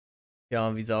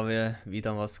Ja widzowie,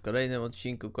 witam was w kolejnym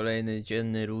odcinku, kolejny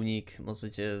dzienny runik.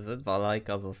 Możecie ze 2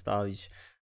 lajka zostawić,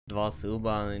 2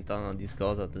 suba, no i tam na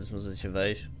Discorda też możecie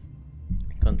wejść.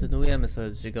 Kontynuujemy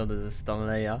sobie przygodę ze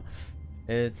Stanleya.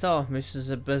 Co? Myślę,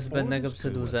 że bez zbędnego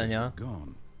przedłużenia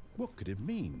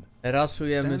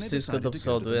raszujemy wszystko do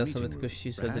przodu. Ja sobie tylko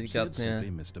ściszę delikatnie.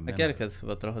 Na gierkę jest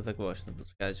chyba trochę za głośno,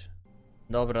 poczekajcie.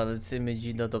 Dobra, lecimy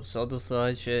dzida do przodu.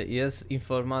 Słuchajcie, jest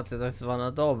informacja tak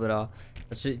zwana dobra.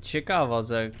 Znaczy ciekawa,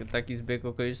 że taki zbieg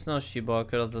okoliczności, bo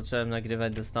akurat zacząłem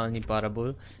nagrywać do Stanley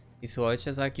Parable. I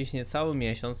słuchajcie, za jakiś niecały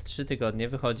miesiąc, 3 tygodnie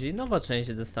wychodzi nowa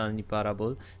część do Stanley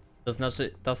Parable. To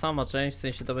znaczy ta sama część, w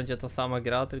sensie to będzie ta sama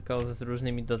gra, tylko z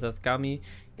różnymi dodatkami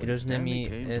i różnymi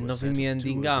nowymi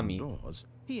endingami.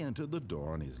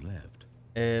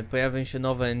 Pojawią się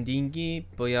nowe endingi,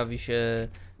 pojawi się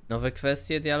nowe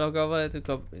kwestie dialogowe,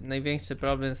 tylko największy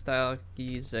problem jest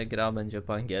taki, że gra będzie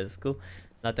po angielsku.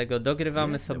 Dlatego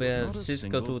dogrywamy sobie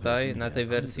wszystko tutaj na tej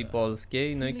wersji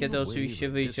polskiej, no i kiedy oczywiście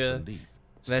wyjdzie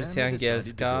wersja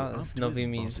angielska z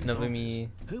nowymi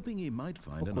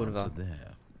o kurwa,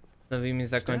 z nowymi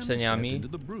zakończeniami.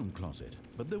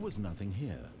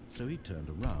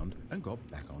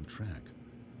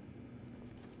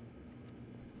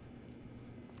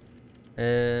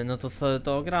 No to sobie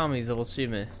to gramy i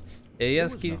zobaczymy.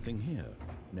 Jest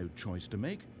no choice to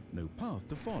make, no path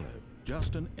to follow,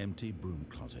 just an empty broom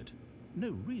closet. No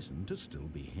reason to still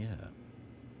be here.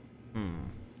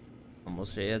 A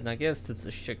może jednak jest tu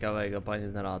coś ciekawego, panie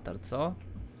narrator, co?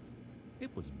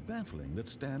 It was baffling that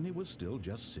Stanley was still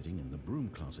just sitting in the broom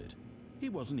closet. He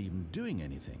wasn't even doing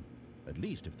anything. At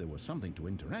least if there was something to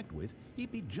interact with,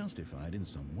 he'd be justified in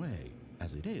some way.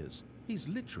 As it is, he's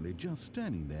literally just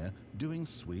standing there doing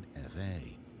sweet FA.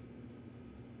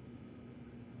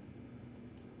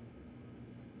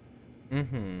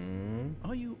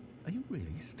 Are you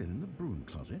really still in the broom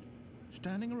closet?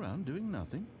 Standing around doing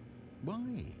nothing?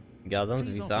 Why? Gadam z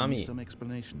widzami. Some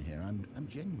explanation here. I'm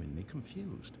genuinely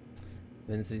confused.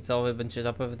 Więc widzowie, będzie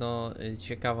na pewno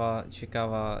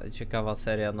ciekawa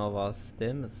seria nowa z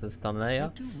tym, ze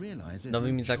Stanleya.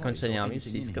 Nowymi zakończeniami.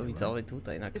 Wszystko widzowie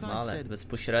tutaj na kanale,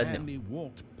 bezpośrednio. Stanley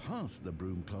walked past the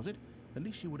broom closet. At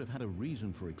least you would have had a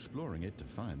reason for exploring it to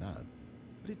find out.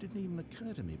 But it didn't even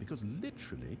occur to me because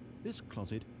literally this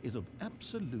closet is of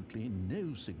absolutely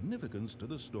no significance to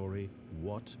the story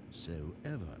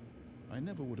whatsoever. I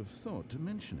never would have thought to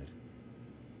mention it.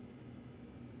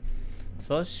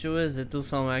 Coś czuję, że tu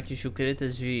są jakieś ukryte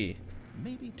drzwi.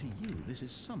 Maybe to you this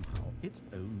is somehow its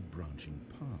own branching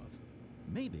path.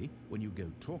 Maybe when you go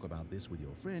talk about this with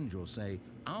your friend you'll say,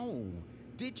 "Oh,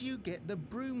 did you get the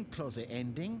broom closet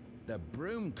ending? The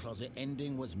broom closet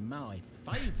ending was my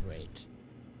favorite."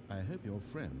 I hope your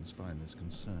friends find this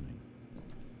concerning.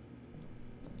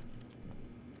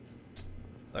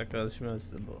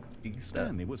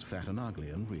 Stanley was fat and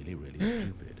ugly and really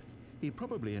stupid. He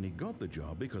probably only got the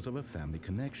job because of a family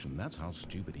connection. That's how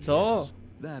stupid he is.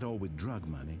 That or with drug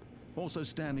money. Also,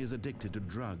 Stanley is addicted to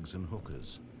drugs and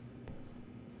hookers.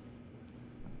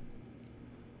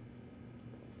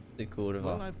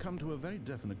 Well, I've come to a very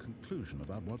definite conclusion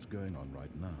about what's going on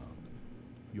right now.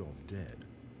 You're dead.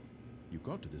 You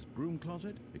got to this broom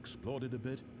closet, explored it a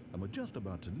bit, and were just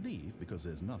about to leave because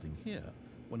there's nothing here,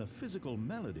 when a physical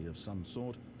malady of some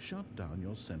sort shut down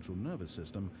your central nervous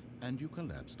system and you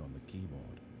collapsed on the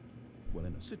keyboard. Well,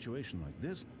 in a situation like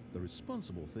this, the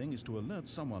responsible thing is to alert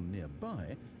someone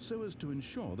nearby so as to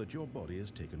ensure that your body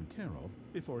is taken care of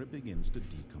before it begins to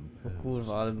decompose.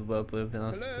 Kurwa, ale by była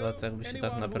pojawiona sytuacja, jakby się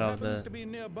tak naprawdę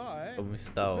komuś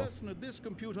stało. The person at this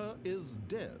computer is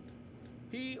dead.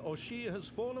 He or she has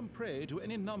fallen prey to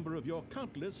any number of your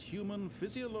countless human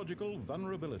physiological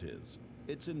vulnerabilities.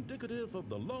 It's indicative of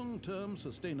the long-term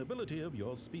sustainability of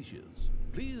your species.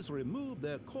 Please remove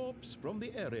their corpse from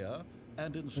the area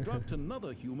and instruct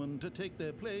another human to take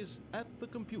their place at the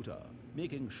computer,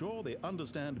 making sure they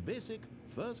understand basic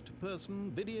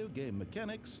first-person video game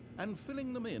mechanics and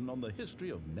filling them in on the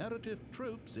history of narrative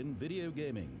tropes in video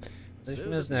gaming. To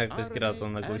śmieszne, jak ktoś gra to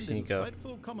na głośnikach.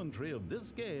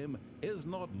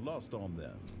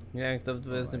 Nie jak to w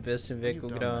XXI wieku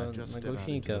gra na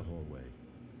głośnikach.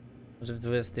 Może w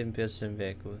XXI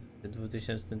wieku, w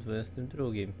 2022.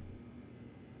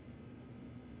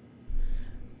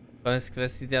 Koniec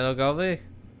kwestii dialogowych?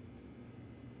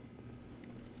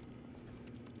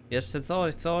 Jeszcze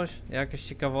coś? Jakaś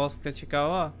ciekawostka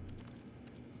ciekawa?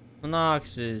 No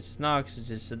nakrzycz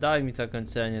jeszcze, daj mi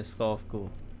zakończenie w schowku.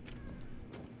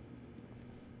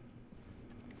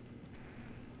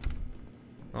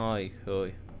 Oj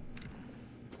chuj.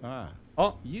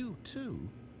 You too?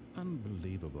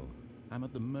 Unbelievable. I'm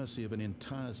at the mercy of an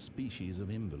entire species of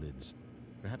invalids.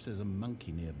 Perhaps there's a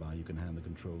monkey nearby you can hand the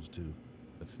controls to.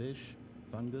 A fish?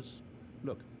 Fungus?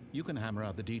 Look, you can hammer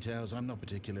out the details. I'm not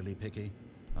particularly picky.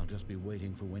 I'll just be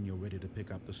waiting for when you're ready to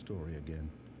pick up the story again.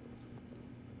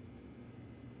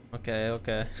 Okej.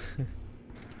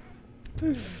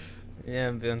 Nie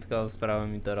wiem, wyjątkowo sprawia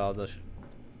mi to radość.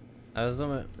 Ale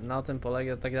rozumiem, na tym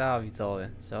polega ta gra,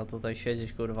 widzowie. Trzeba tutaj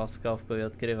siedzieć kurwa w skowku i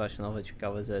odkrywać nowe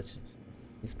ciekawe rzeczy.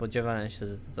 Nie spodziewałem się,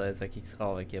 że tutaj jest jakiś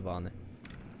schowek jebany.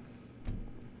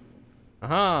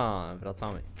 Aha,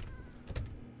 wracamy.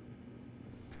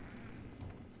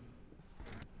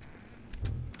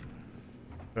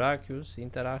 Brak już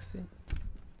interakcji?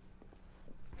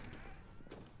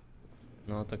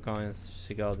 No to koniec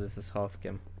przygody ze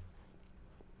schowkiem.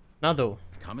 Na dół.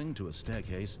 Coming to a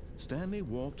staircase, Stanley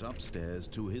walked upstairs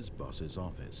to his boss's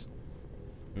office.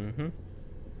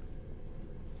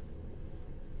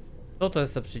 Co to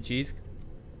jest za przycisk?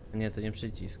 Nie, to nie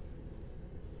przycisk.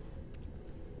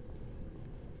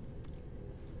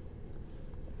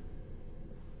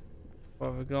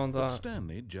 To wygląda... But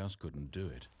Stanley just couldn't do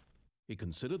it. He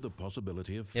considered the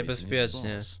possibility of facing his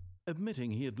niebezpiecznie. boss,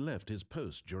 admitting he had left his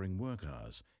post during work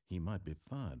hours. He might be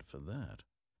fired for that.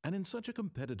 And in such a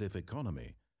competitive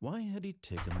economy, why had he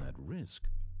taken that risk?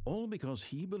 All because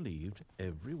he believed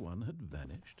everyone had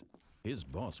vanished? His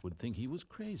boss would think he was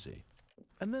crazy.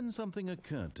 And then something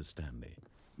occurred to Stanley.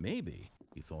 Maybe,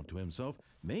 he thought to himself,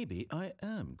 maybe I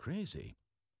am crazy.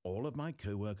 All of my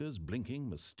co-workers blinking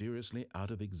mysteriously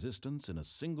out of existence in a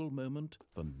single moment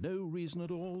for no reason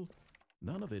at all?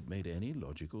 None of it made any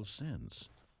logical sense.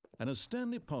 And as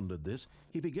Stanley pondered this,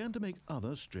 he began to make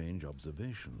other strange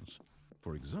observations.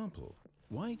 For example,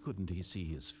 why couldn't he see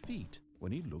his feet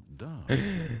when he looked down?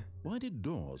 Why did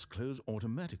doors close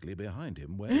automatically behind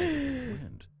him wherever he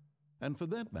went? And for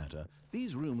that matter,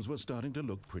 these rooms were starting to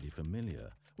look pretty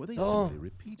familiar. Were they simply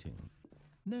repeating?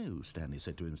 No, Stanley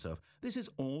said to himself, this is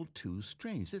all too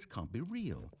strange. This can't be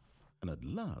real. And at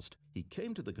last, he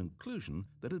came to the conclusion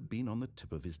that had been on the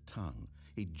tip of his tongue.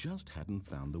 He just hadn't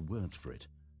found the words for it.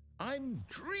 I'm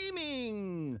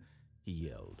dreaming, he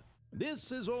yelled.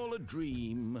 This is all a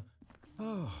dream.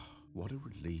 Oh, what a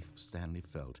relief Stanley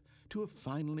felt to have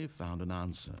finally found an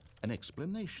answer, an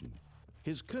explanation.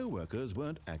 His co-workers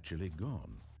weren't actually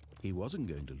gone. He wasn't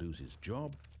going to lose his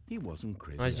job. He wasn't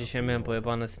crazy. A dzisiaj miałem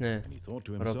pojebane sny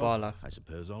w robalach. I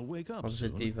suppose I'll wake up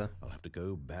soon. I'll have to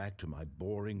go back to my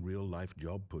boring real-life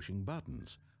job pushing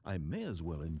buttons. I may as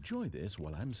well enjoy this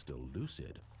while I'm still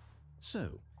lucid.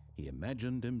 So, he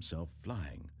imagined himself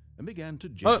flying and began to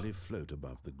gently float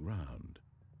above the ground.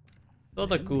 Then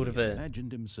he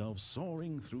imagined himself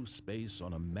soaring through space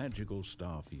on a magical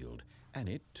star field, and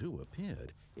it too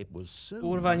appeared. It was so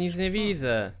much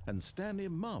fun, and Stanley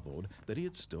marveled that he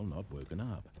had still not woken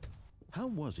up. How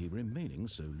was he remaining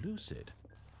so lucid?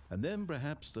 And then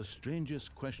perhaps the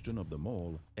strangest question of them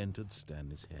all entered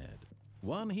Stanley's head.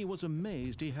 One he was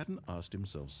amazed he hadn't asked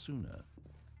himself sooner.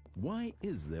 Why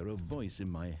is there a voice in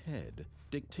my head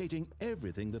dictating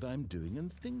everything that I'm doing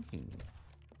and thinking?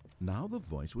 Now the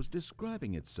voice was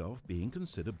describing itself being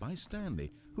considered by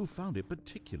Stanley, who found it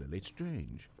particularly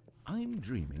strange. I'm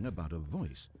dreaming about a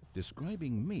voice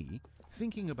describing me,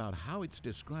 thinking about how it's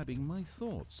describing my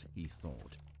thoughts, he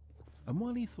thought. And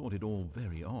while he thought it all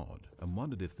very odd and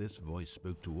wondered if this voice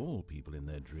spoke to all people in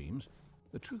their dreams,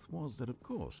 the truth was that, of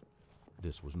course,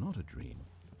 this was not a dream.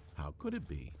 How could it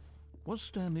be? Was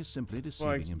Stanley simply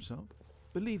deceiving himself?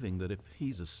 Believing that if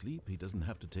he's asleep, he doesn't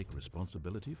have to take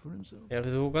responsibility for himself? Jak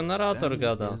długo narrator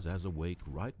gada. Is as awake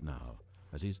right now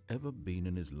as he's ever been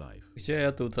in his life. Gdzie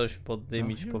ja tu coś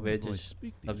poddymić, powiedzieć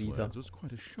na widza? Was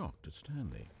quite a shock to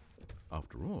Stanley.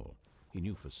 After all, he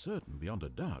knew for certain, beyond a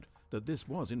doubt, that this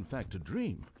was in fact a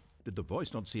dream. Did the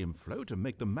voice not see him float and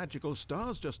make the magical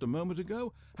stars just a moment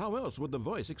ago? How else would the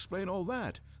voice explain all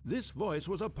that? This voice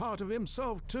was a part of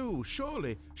himself too.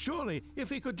 Surely, if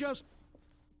he could just...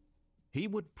 He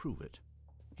would prove it.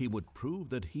 He would prove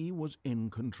that he was in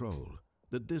control,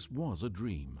 that this was a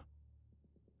dream.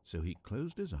 So he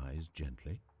closed his eyes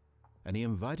gently, and he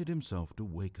invited himself to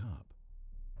wake up.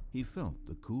 He felt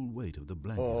the cool weight of the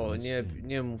blanket on his skin,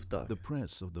 nie mów tak. the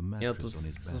press of the mattress on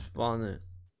his back,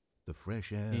 the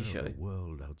fresh air of the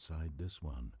world outside this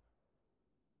one.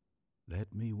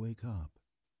 Let me wake up,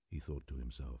 he thought to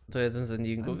himself. To jeden z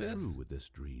endingów I'm jest? through with this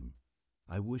dream.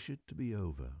 I wish it to be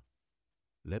over.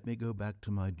 Let me go back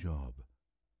to my job.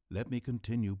 Let me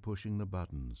continue pushing the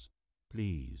buttons.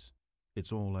 Please.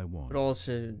 It's all I want.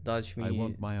 Proszę dać mi I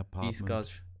want my apartment,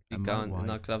 piskać and my wife,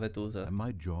 na klawiaturze. and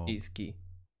my job. Piski.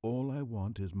 All I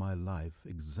want is my life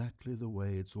exactly the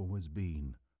way it's always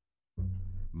been.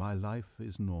 My life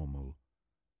is normal,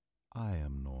 I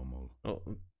am normal. O,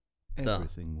 da.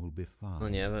 Everything will be fine. No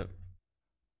nie wiem.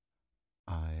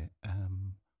 I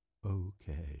am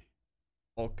okay.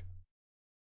 Ok.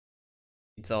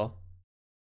 I co?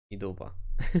 I dupa.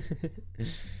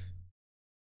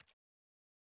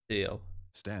 Przyjął.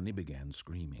 Stanley began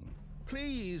screaming.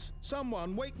 Please,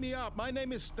 someone wake me up. My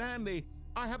name is Stanley.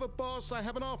 I have a boss, I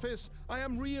have an office, I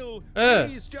am real.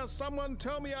 Please, just someone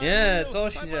tell me I'm Nie, real. co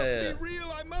się I must dzieje? be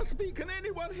real, I must be. Can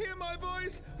anyone hear my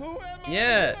voice? Who am I?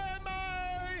 Nie. Who am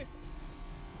I?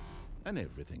 And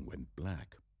everything went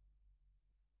black.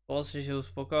 Proszę się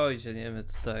uspokojcie, nie wiem,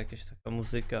 tutaj jakaś taka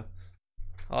muzyka.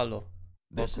 Halo.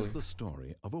 This Pokój. is the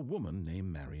story of a woman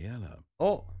named Mariella.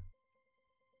 O!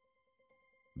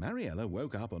 Mariella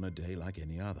woke up on a day like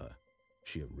any other.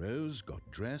 She arose,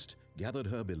 got dressed, gathered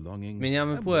her belongings,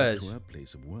 Zmieniamy and płeć. walked to her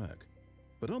place of work.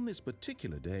 But on this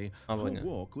particular day, Albo her nie.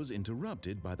 walk was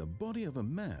interrupted by the body of a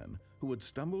man who had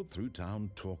stumbled through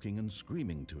town talking and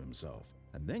screaming to himself,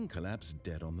 and then collapsed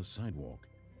dead on the sidewalk.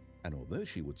 And although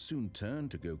she would soon turn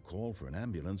to go call for an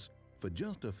ambulance, for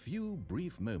just a few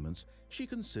brief moments she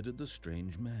considered the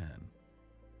strange man.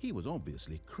 He was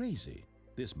obviously crazy,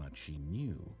 this much she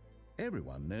knew.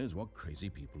 Everyone knows what crazy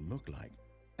people look like.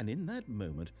 And in that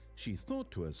moment, she thought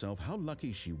to herself how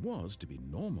lucky she was to be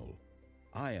normal.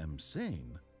 I am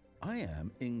sane. I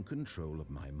am in control of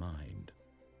my mind.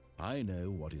 I know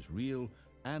what is real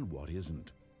and what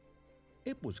isn't.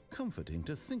 It was comforting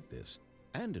to think this,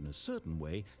 and in a certain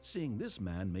way, seeing this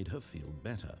man made her feel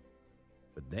better.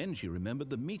 But then she remembered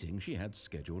the meeting she had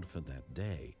scheduled for that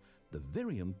day, the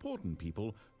very important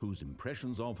people whose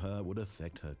impressions of her would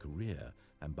affect her career,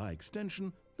 and by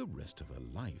extension, the rest of her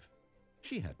life.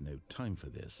 She had no time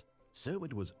for this, so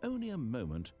it was only a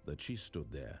moment that she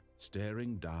stood there,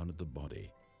 staring down at the body.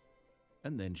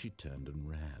 And then she turned and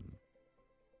ran.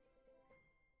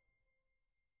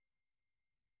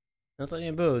 No to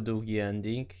nie był długi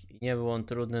ending i nie był on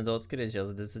trudny do odkrycia,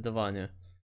 zdecydowanie.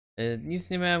 Nic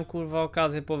nie miałem kurwa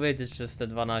okazji powiedzieć przez te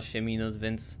 12 minut,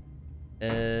 więc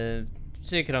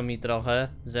przykro mi trochę,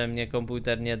 że mnie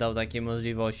komputer nie dał takiej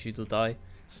możliwości tutaj.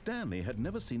 Stanley had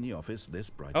never seen the office this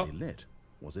brightly lit.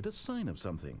 Was it a sign of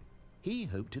something? He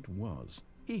hoped it was.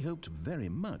 He hoped very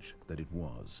much that it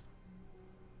was.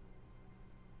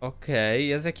 Okej,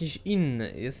 jest jakiś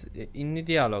inny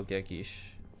dialog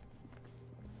jakiś.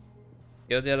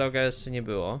 Takiego dialoga jeszcze nie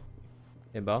było.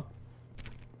 Chyba.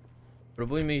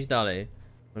 Próbujmy iść dalej.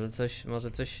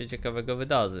 Może coś się ciekawego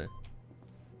wydarzy.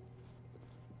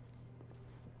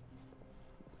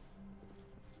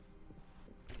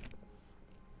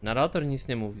 Narrator nic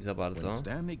nie mówi za bardzo. When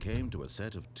Stanley came to a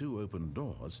set of 2 open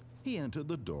doors, he entered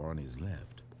the door on his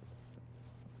left.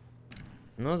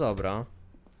 No dobra.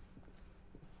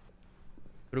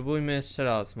 Próbujmy jeszcze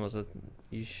raz, może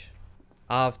iść.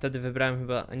 A, wtedy wybrałem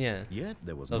chyba... Nie. Yet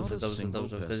there was not a single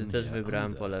Dobrze. Wtedy person też here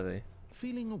wybrałem po either. lewej.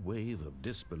 Feeling a wave of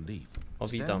disbelief, O,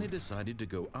 witam. Stanley decided to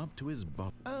go up to his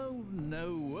boss. Oh no,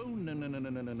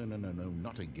 no,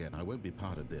 not again. I won't be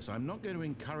part of this. I'm not going to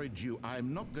encourage you.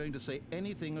 I'm not going to say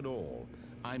anything at all.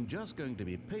 I'm just going to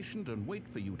be patient and wait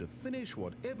for you to finish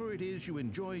whatever it is you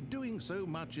enjoy doing so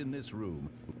much in this room.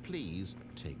 Please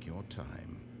take your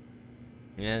time.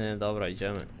 Nie, dobra,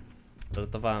 idziemy.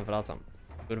 Żartowałem, wracam.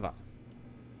 Kurwa.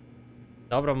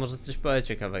 Dobra, może coś powie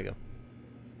ciekawego.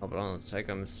 Dobra, no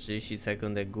czekam 30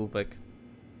 sekund jak głupek.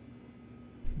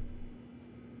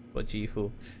 Po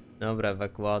cichu. Dobra,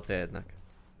 ewakuacja jednak.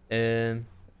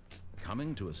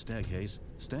 Coming to a staircase,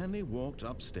 Stanley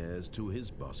walked upstairs to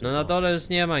his boss's No na dole office. już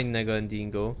nie ma innego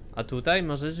endingu. A tutaj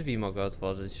może drzwi mogę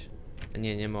otworzyć.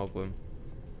 Nie mogłem.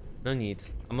 No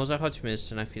nic. A może chodźmy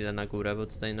jeszcze na chwilę na górę, bo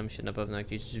tutaj nam się na pewno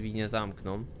jakieś drzwi nie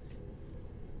zamkną.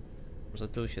 Może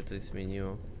tu się coś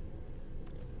zmieniło.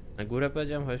 Na górę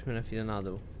powiedziałem, chodźmy na chwilę na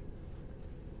dół.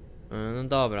 No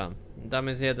dobra, tam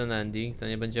jest jeden ending, to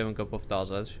nie będziemy go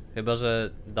powtarzać. Chyba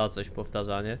że da coś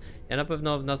powtarzanie. Ja na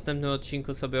pewno w następnym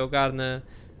odcinku sobie ogarnę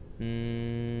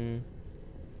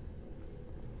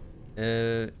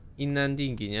inne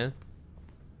endingi, nie?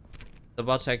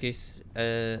 Zobaczę jakieś...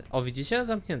 o, widzicie?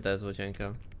 Zamknięta jest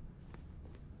łazienka.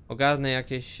 Ogarnę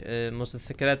jakieś może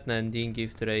sekretne endingi,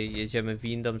 w której jedziemy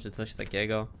windą czy coś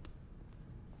takiego.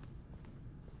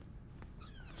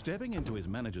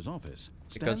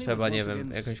 Tylko trzeba, nie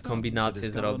wiem, jakąś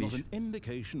kombinację zrobić.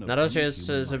 Na razie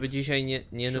jeszcze, żeby dzisiaj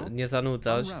nie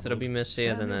zanudzać, zrobimy jeszcze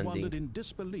jeden ending.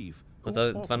 Bo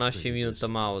to 12 minut to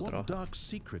mało trochę.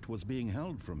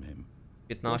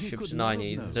 15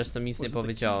 przynajmniej, zresztą nic nie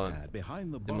powiedziałem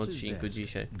w tym odcinku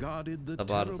dzisiaj. Za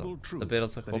bardzo. Dopiero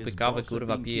co chłopy kawę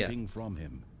kurwa pije.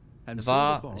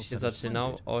 2 się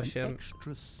zaczynał, 8,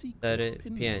 4,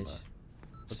 5.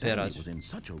 Otwierać. Stanley was in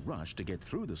such a rush to get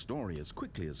through the story as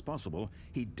quickly as possible,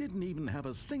 he didn't even have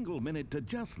a single minute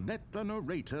to just let the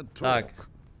narrator talk. Tak,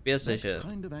 bierze That się.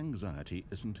 kind of anxiety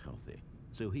isn't healthy,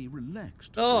 so he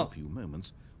relaxed for a few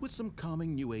moments with some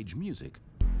calming new age music.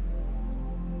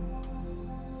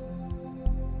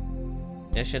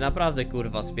 Ja się naprawdę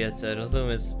kurwa spiecę,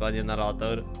 rozumiesz, panie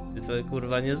narrator? Ty sobie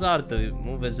kurwa nie żartuj.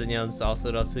 Mówię, że nie mam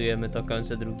czasu, rasujemy to,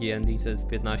 kończę drugi ending, to jest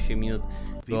 15 minut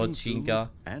do odcinka.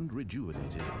 And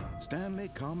rejuvenated, Stanley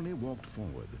calmly walked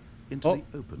forward into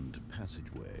the opened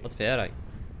passageway. Otwieraj.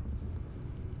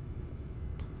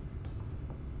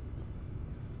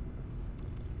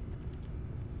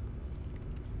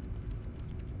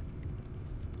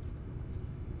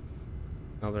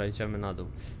 Dobra, idziemy na dół.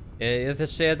 Jest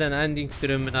jeszcze jeden ending, w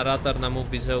którym narrator nam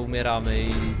mówi, że umieramy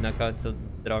i na końcu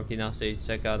drogi naszej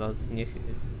czeka nas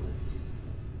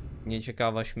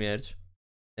nieciekawa śmierć.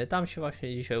 Tam się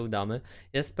właśnie dzisiaj udamy.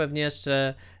 Jest pewnie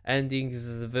jeszcze ending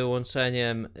z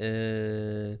wyłączeniem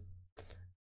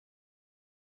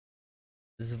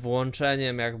z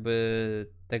włączeniem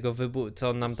jakby tego wybuchu, co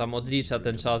on nam tam odlicza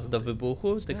ten czas do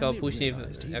wybuchu, tylko później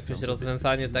jakieś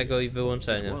rozwiązanie tego i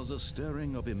wyłączenie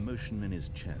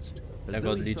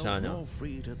tego odliczania.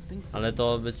 Ale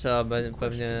to by trzeba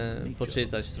pewnie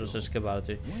poczytać troszeczkę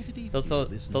bardziej.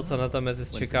 To co natomiast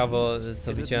jest ciekawe,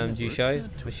 co widziałem dzisiaj,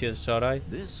 właściwie wczoraj,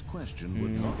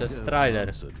 to jest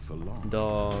trailer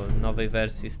do nowej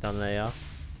wersji Stanleya.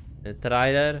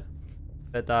 Trailer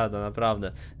petarda,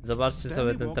 naprawdę. Zobaczcie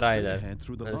sobie ten trailer.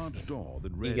 Jest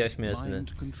giga śmieszny.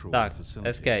 Tak,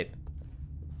 escape.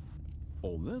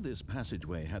 Although this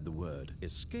passageway had the word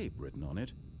escape written on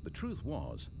it, the truth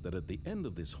was that at the end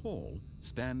of this hall,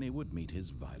 Stanley would meet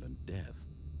his violent death.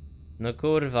 No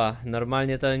kurwa,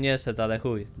 normalnie to nie szedł, ale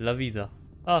chuj, dla widza.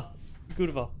 A,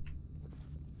 kurwa.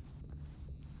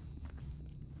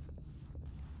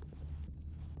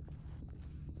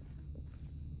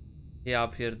 Ja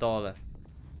pierdolę.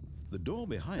 The door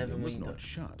behind him was not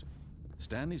shut.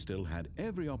 Stanley still had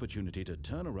every opportunity to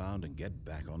turn around and get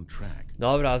back on track.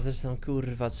 Dobra, zresztą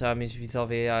kurwa, trzeba mieć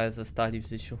widzowie jaja zostali w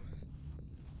życiu.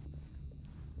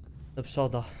 Do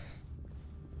przoda.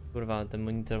 Kurwa, ten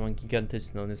monitor mam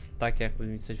gigantyczny, on jest tak, jakby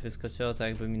mi coś wyskoczyło, to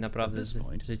jakby mi naprawdę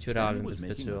w życiu realnym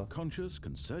wyskoczyło. Conscious,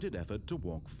 concerted effort to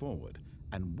walk forward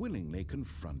and willingly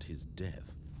confront his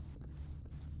death.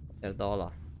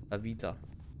 Pierdola, Dawida.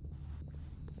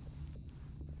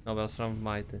 Dobra, sram w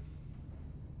majty.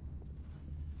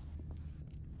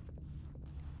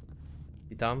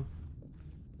 Witam.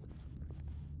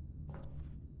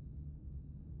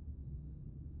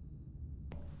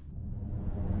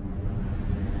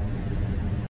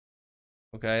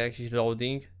 Okej, jakiś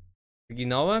loading.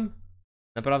 Zginąłem?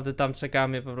 Naprawdę tam czeka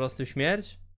mnie po prostu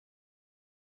śmierć?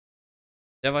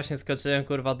 Ja właśnie skoczyłem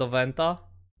kurwa do Venta.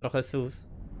 Trochę sus.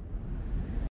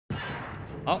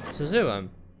 O, przeżyłem.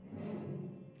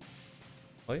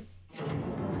 Oj.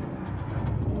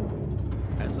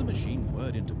 As the machine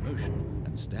whirred into motion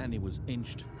and Stanley was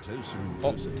inched closer and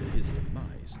closer to his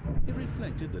demise, he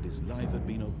reflected that his life had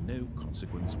been of no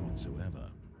consequence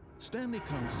whatsoever. Stanley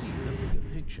can't see the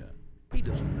bigger picture. He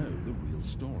doesn't know the real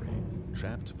story,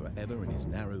 trapped forever in his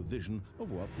narrow vision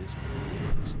of what this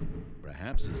world is.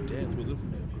 Perhaps his death was of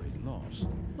no great loss,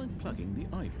 like plucking the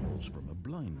eyeballs from a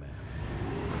blind man.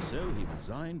 So he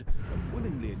resigned and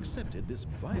willingly accepted this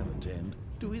violent end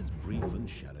to his brief and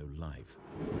shallow life.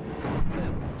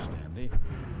 Farewell, Stanley.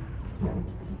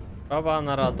 Oba,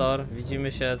 narrator.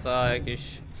 Widzimy się za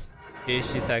jakieś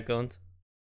 30 sekund.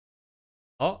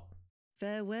 O!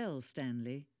 Farewell,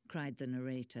 Stanley, cried the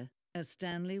narrator, as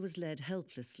Stanley was led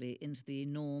helplessly into the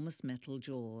enormous metal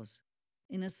jaws.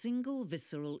 In a single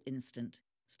visceral instant,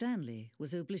 Stanley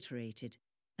was obliterated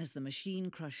as the machine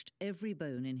crushed every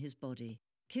bone in his body,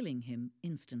 killing him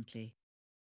instantly.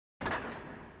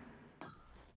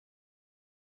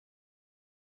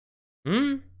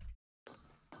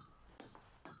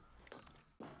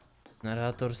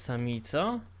 Narrator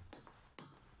samica?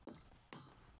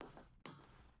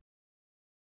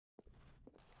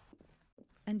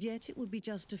 And yet it would be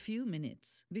just a few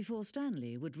minutes before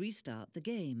Stanley would restart the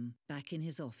game, back in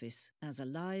his office, as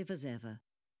alive as ever.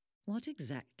 What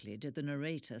exactly did the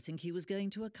narrator think he was going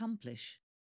to accomplish?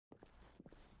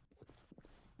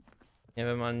 Nie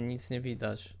wiem, ani nic nie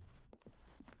widać.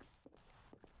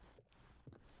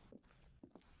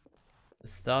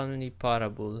 Stanley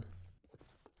Parable.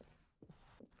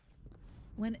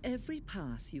 When every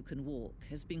path you can walk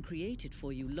has been created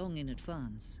for you long in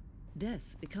advance,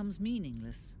 death becomes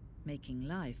meaningless, making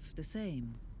life the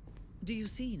same. Do you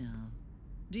see now?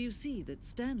 Do you see that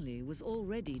Stanley was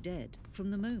already dead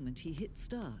from the moment he hit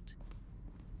start?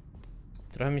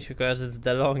 Trochę mi się kojarzy z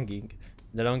The Longing.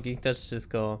 The Longing też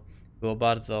wszystko było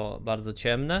bardzo, bardzo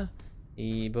ciemne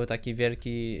i był taki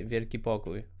wielki, wielki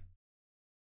pokój.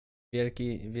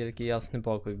 Wielki jasny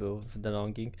pokój był w The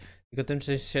Longing. Tylko tym,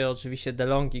 czym się oczywiście The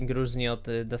Longing różni od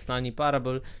The Stanley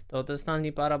Parable, to The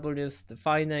Stanley Parable jest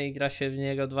fajne i gra się w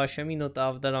niego 20 minut,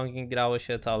 a w The Longing grało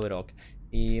się cały rok.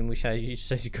 I musiałeś iść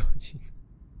 6 godzin.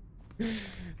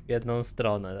 W jedną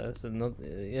stronę. No,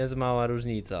 jest mała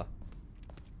różnica.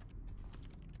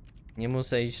 Nie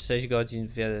muszę iść 6 godzin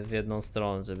w jedną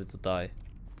stronę, żeby tutaj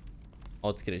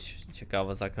odkryć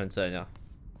ciekawe zakończenia.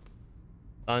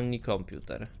 Stanley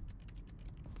Computer.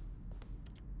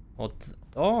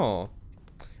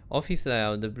 Office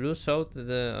layout. The blue showed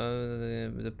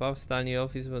the pub Stanley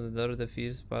office, but the door the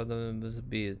first part of it was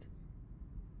built.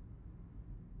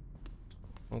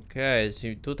 Okej,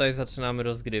 czyli tutaj zaczynamy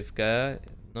rozgrywkę.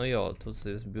 No jo, tu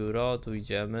jest biuro, tu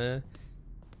idziemy.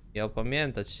 Ja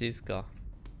pamiętać wszystko.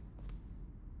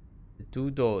 The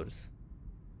two doors.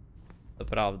 To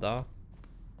prawda.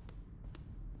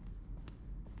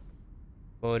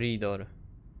 Corridor.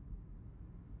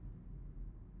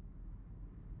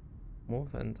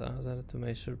 Move and answer to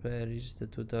make sure player reach the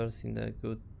two doors in a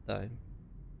good time.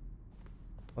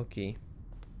 Okay.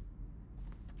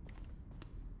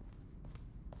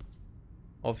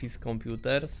 Office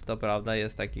Computers, to prawda,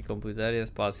 jest taki komputer,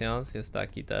 jest Patience, jest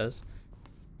taki też.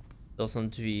 To są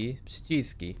drzwi,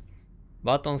 przyciski.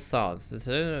 Button sounds. The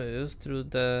is used through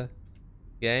the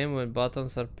game when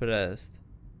buttons are pressed.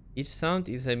 Each sound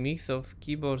is a mix of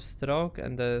keyboard stroke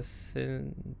and a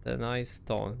synthesized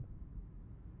tone.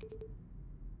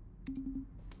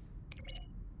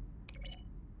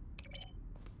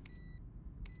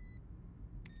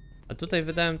 A tutaj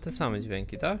wydałem te same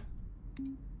dźwięki, tak?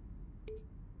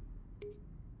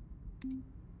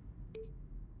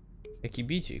 Jaki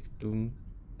bicik,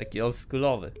 taki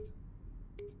oldschoolowy.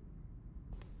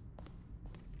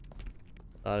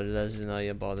 Ale leży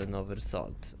najebany nowy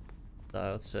salt.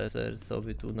 Zaraz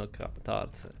sobie tu na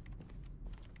tarce.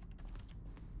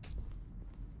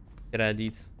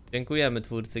 Credits. Dziękujemy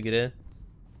twórcy gry.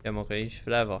 Ja mogę iść w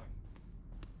lewo.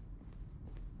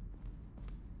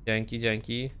 Dzięki,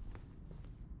 dzięki.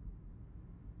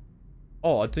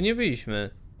 O, a tu nie byliśmy.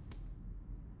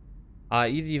 A,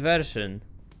 ED version.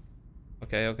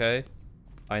 Okej.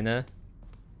 Fajne.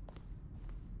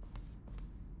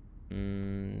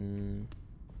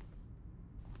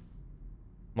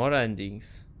 More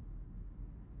endings.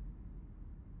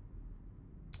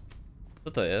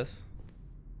 Co to jest?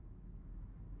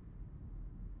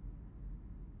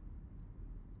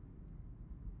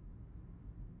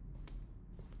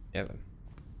 Nie wiem.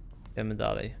 Idziemy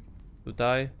dalej.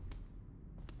 Tutaj.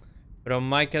 From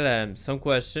Michael M. Some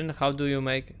question. How do you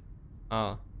make...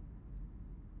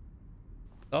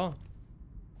 To?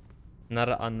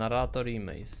 Narrator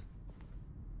emails.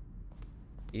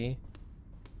 I...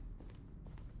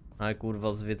 Aj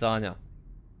kurwa, zwiedzania.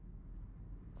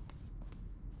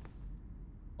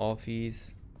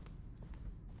 Office.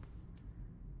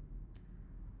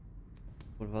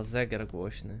 Kurwa, zegar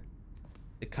głośny.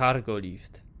 The cargo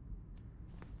lift.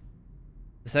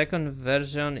 The second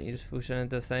version is functionally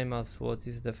the same as what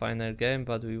is the final game,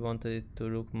 but we wanted it to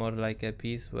look more like a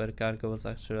piece where cargo was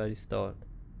actually stored.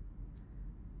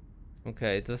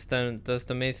 Okej, to jest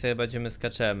to miejsce, gdzie my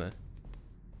skaczemy.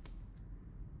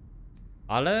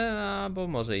 Ale, albo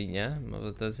może i nie.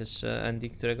 Może to jest jeszcze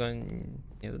ending, którego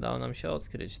nie udało nam się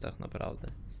odkryć tak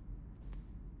naprawdę.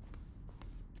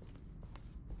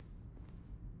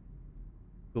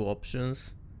 Two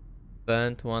options.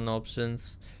 Vent, one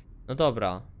options. No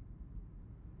dobra.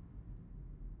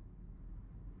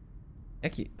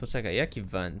 Poczekaj, jaki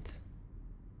vent?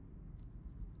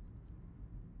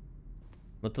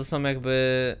 Bo to są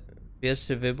jakby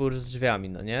pierwszy wybór z drzwiami,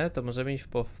 no nie? To możemy iść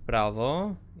w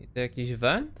prawo. I to jakiś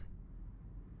vent?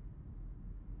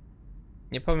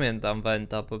 Nie pamiętam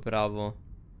venta po prawo.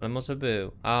 Ale może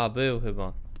był. A, był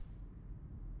chyba.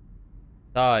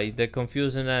 Tak, i the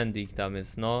confusion ending tam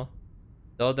jest, no.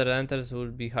 The other enters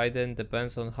will be hidden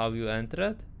depends on how you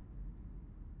entered?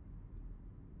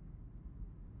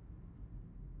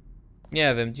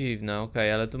 Nie wiem, dziwne,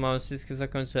 okej, ale tu mamy wszystkie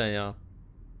zakończenia.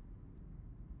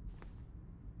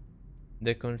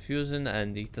 The confusion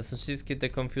ending, to są wszystkie the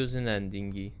confusion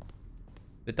endingi.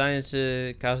 Pytanie,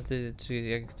 czy każdy,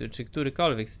 czy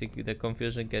którykolwiek z tych the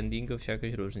confusion endingów się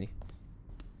jakoś różni.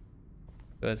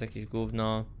 To jest jakieś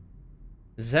gówno.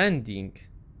 Zending.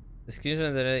 The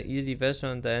screenshot the early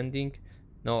version of the ending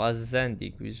known as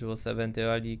Zending, which was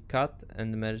eventually cut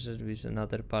and merged with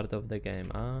another part of the game.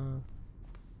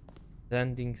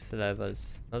 Zending's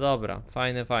levels. No dobra,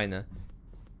 fajne.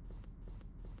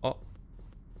 O!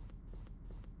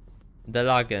 The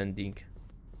lag ending.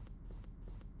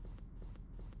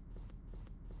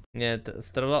 Nie,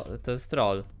 to jest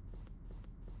troll.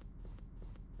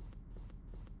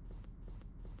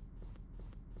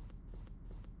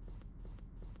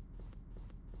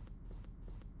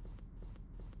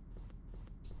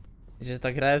 Że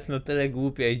ta gra jest na tyle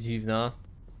głupia i dziwna,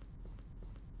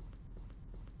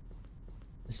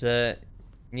 że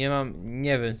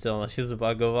nie wiem, czy ona się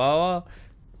zbagowała,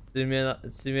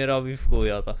 czy mnie robi w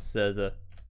chuja, tak szczerze.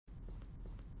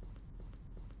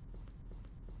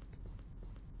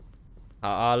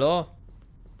 A alo?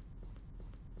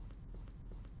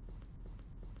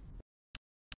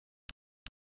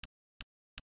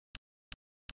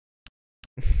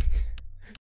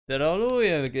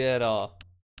 Troluję giera.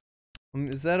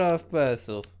 0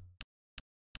 FPS-ów.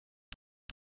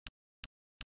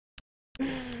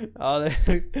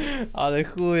 Ale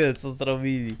chuje, co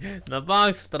zrobili. Na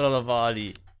bank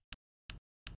strollowali.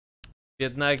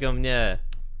 Biednego mnie.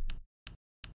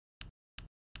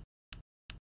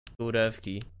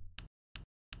 Kurewki.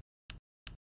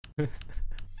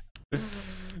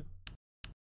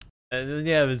 No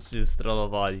nie wiem, czy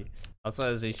strollowali. A co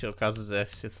jeżeli się okaże, że ja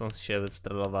się sam z siebie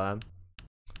strollowałem?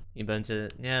 I będzie...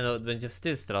 Nie no, będzie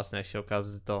wstyd straszny, jak się okaże,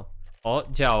 że to... O,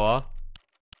 działa.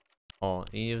 O,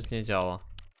 i już nie działa.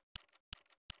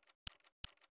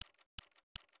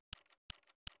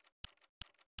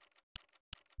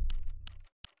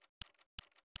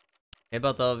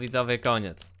 Chyba to, widzowie,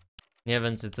 koniec. Nie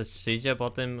wiem, czy coś przyjdzie po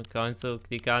tym końcu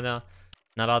klikania.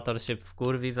 Narrator się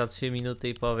wkurwi za 3 minuty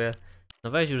i powie: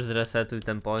 no weź już zresetuj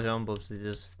ten poziom, bo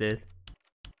przecież wstyd.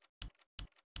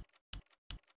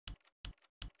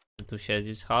 Ty tu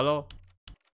siedzisz, halo?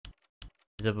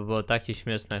 To by było takie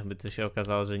śmieszne, jakby to się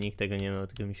okazało, że nikt tego nie miał,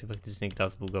 tylko mi się faktycznie gra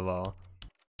zbugowała.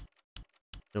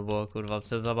 To było kurwa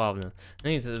przezabawne. No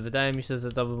nic, wydaje mi się,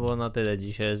 że to by było na tyle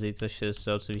dzisiaj. Jeżeli coś się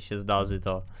jeszcze oczywiście zdarzy,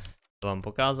 to wam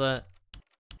pokażę.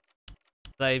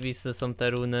 Zajebiste są te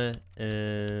runy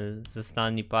ze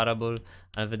Stanley Parable,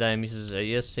 ale wydaje mi się, że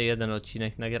jeszcze jeden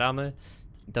odcinek nagramy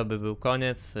i to by był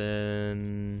koniec.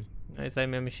 No i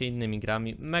zajmiemy się innymi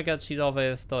grami. Mega chillowe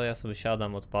jest to, ja sobie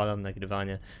siadam, odpalam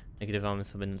nagrywanie, nagrywamy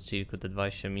sobie na chillku te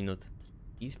 20 minut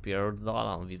i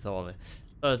spierdalam, widzowie.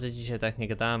 To, że dzisiaj tak nie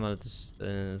gadałem, ale też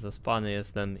zaspany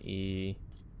jestem i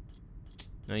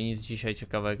no i nic dzisiaj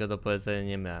ciekawego do powiedzenia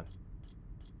nie miałem.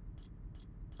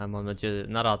 A mam nadzieję,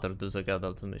 narrator tu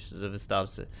zagadał, to myślę, że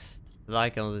wystarczy.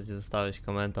 Lajka możecie zostawić,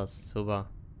 komentarz, suba.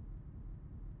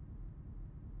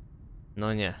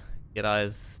 No nie, gra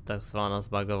jest tak zwana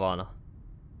zbagowana.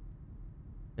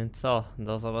 Więc co,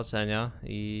 do zobaczenia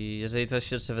i jeżeli coś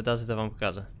się jeszcze wydarzy, to wam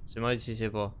pokażę. Trzymajcie się,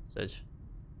 bo cześć.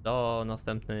 Do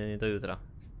następnej, do jutra.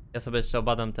 Ja sobie jeszcze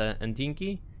obadam te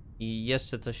endingi i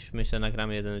jeszcze coś, myślę,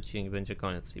 nagramy jeden odcinek, będzie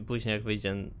koniec. I później jak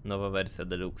wyjdzie nowa wersja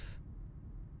deluxe.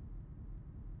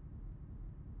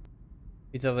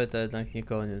 Widzowie, to jednak nie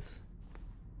koniec.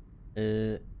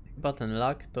 Chyba ten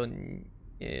lag to nie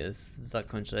jest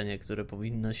zakończenie, które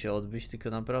powinno się odbyć, tylko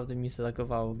naprawdę mi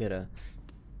zlagowało grę.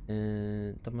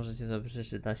 To możecie sobie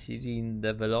przeczytać in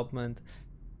development.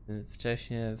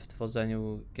 Wcześniej w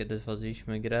tworzeniu, kiedy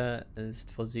tworzyliśmy grę,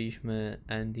 stworzyliśmy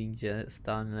ending, gdzie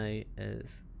Stanley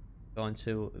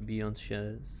skończył bijąc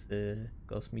się z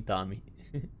kosmitami.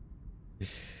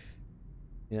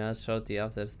 Yeah, shortly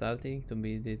after starting to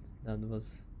beat it, that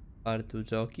was far too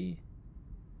jokey.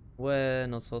 Łe,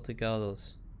 no co ty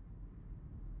gadasz?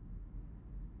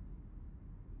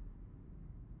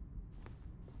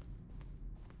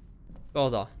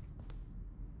 Szkoda.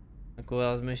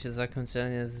 Akurat myślę,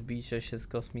 zakończenie zbicia się z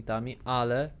kosmitami,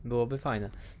 ale byłoby fajne.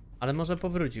 Ale może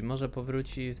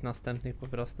powróci w następnych po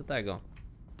prostu tego.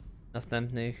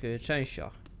 Następnych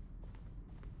częściach.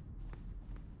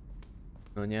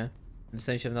 No nie? W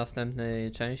sensie w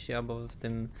następnej części, albo w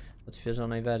tym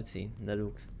odświeżonej wersji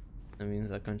Deluxe. Z nowymi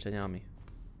zakończeniami.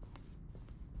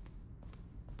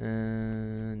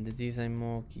 The design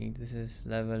mocking, this is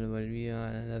level where we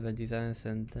are, level designs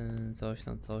and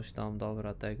coś tam,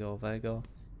 dobra, tego, owego.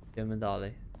 Idziemy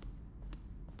dalej.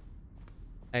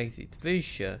 Exit,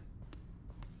 wyjście.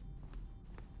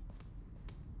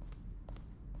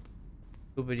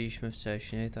 Tu byliśmy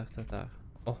wcześniej, tak.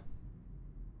 O!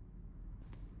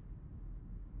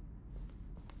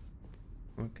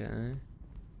 Okej.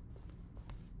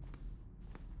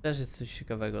 Też jest coś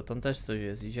ciekawego, tam też coś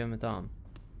jest, idziemy tam.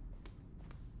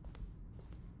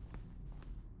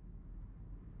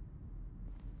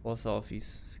 Post office,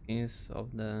 skins of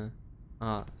the...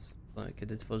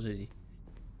 kiedy tworzyli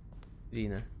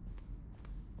linę.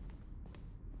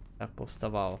 Tak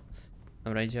powstawało.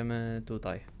 Dobra, idziemy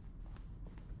tutaj.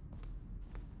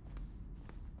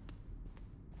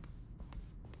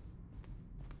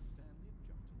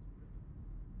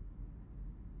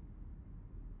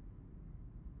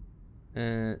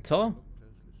 Co?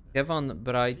 Kevin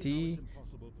Brighty,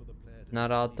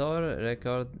 narrator,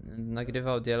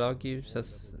 nagrywał dialogi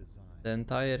przez the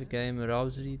entire game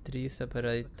roughly 3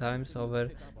 separate times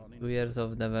over 2 years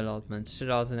of development. 3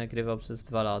 razy nagrywał przez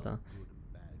 2 lata.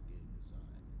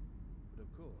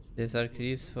 These are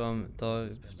clips from to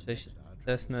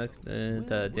wczesne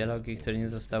te dialogi, które nie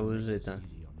zostały użyte.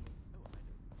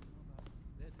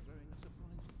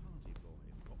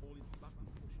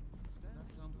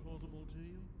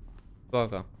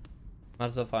 Spoko.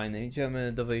 Bardzo fajne.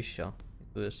 Idziemy do wyjścia.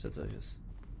 Tu jeszcze coś jest.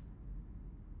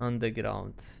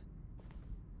 Underground.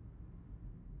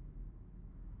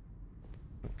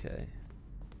 Okej.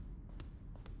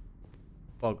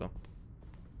 Spoko.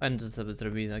 Fajnie, że sobie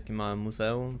zrobili takie małe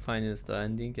muzeum. Fajny jest to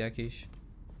ending jakiś.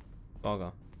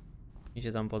 Spoko. Mi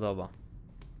się tam podoba.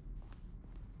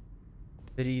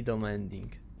 Freedom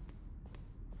ending.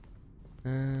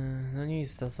 No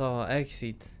nic, to co?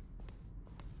 Exit.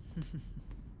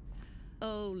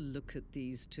 Oh, look at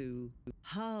these two.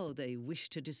 How they wish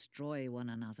to destroy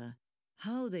one another.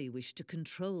 How they wish to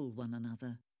control one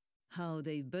another. How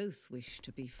they both wish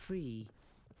to be free.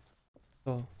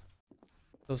 O.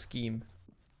 To z kim?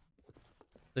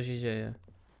 Co się dzieje?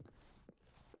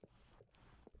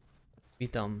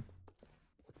 Witam.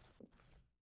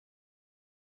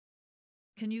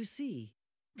 Can you see?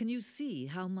 Can you see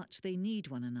how much they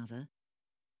need one another?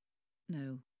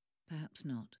 No, perhaps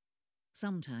not.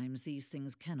 Sometimes these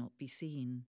things cannot be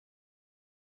seen.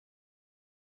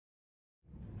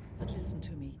 But listen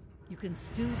to me. You can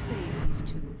still save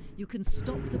these two. You can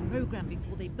stop the program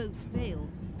before they both fail.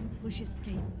 Push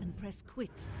escape and press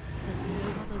quit. There's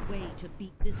no other way to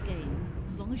beat this game.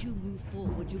 As long as you move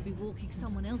forward, you'll be walking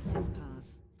someone else's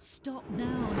path. Stop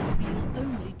now and it'll be your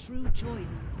only true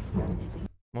choice. Whatever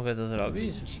Mogę to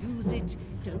zrobić? choose it.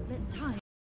 Don't let time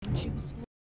choose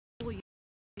for you.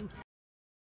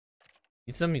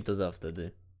 I co mi to da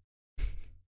wtedy?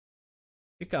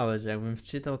 Ciekawe, że jakbym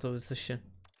wczytał, to by coś się...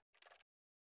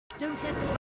 Don't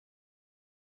let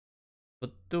Bo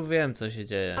tu wiem, co się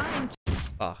dzieje. time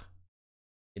Pach.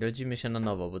 I rodzimy się na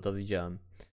nowo, bo to widziałem.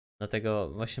 Dlatego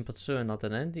właśnie patrzyłem na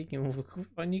ten ending i mówię,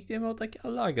 kurwa, nikt nie miał takiego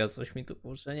laga, coś mi tu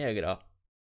kurczę nie gra.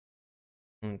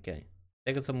 Okej.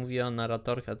 Tego, co mówiła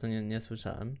narratorka, to nie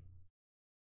słyszałem.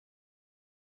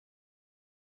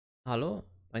 Halo?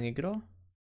 Pani Gro?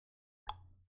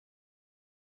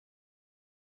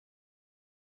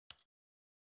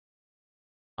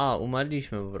 A,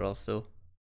 umarliśmy po prostu.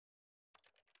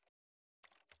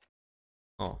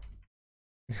 O.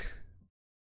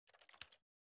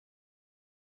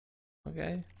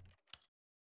 Okej.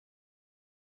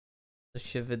 Coś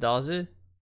się wydarzy?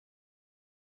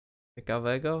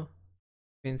 Ciekawego?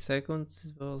 5 sekund,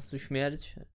 po prostu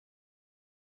śmierć?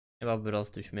 Chyba po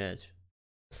prostu śmierć.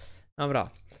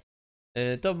 Dobra.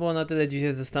 To było na tyle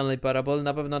dzisiaj ze Stanley Parable.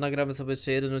 Na pewno nagramy sobie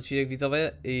jeszcze jeden odcinek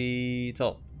widzowy. I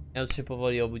co? Ja już się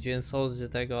powoli obudziłem, że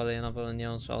tego, ale ja na pewno nie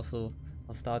mam czasu.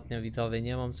 Ostatnio widzowie,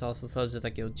 nie mam czasu, że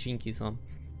takie odcinki są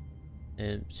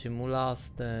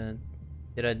przymulaste,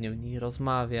 średnio w nich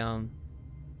rozmawiam.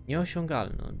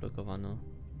 Nieosiągalne odblokowano.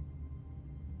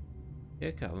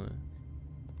 Ciekawe.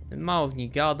 Mało w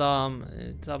nich gadam,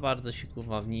 za bardzo się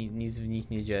kurwa nic w nich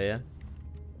nie dzieje.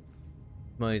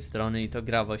 Z mojej strony i to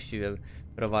gra właściwie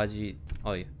prowadzi...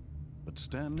 Oj.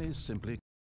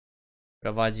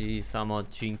 Prowadzi samo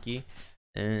odcinki.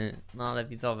 No ale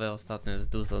widzowie, ostatnio jest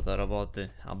dużo do roboty,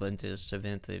 a będzie jeszcze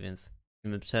więcej, więc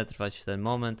musimy przetrwać ten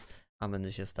moment, a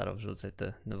będę się starał wrzucać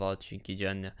te 2 odcinki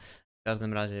dziennie. W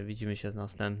każdym razie widzimy się w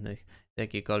następnych, w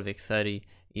jakiejkolwiek serii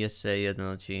i jeszcze jeden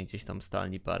odcinek gdzieś tam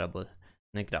Stanley Parable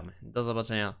nagramy. Do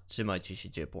zobaczenia, trzymajcie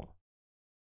się ciepło.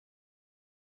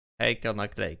 Hejka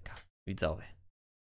naklejka, widzowie.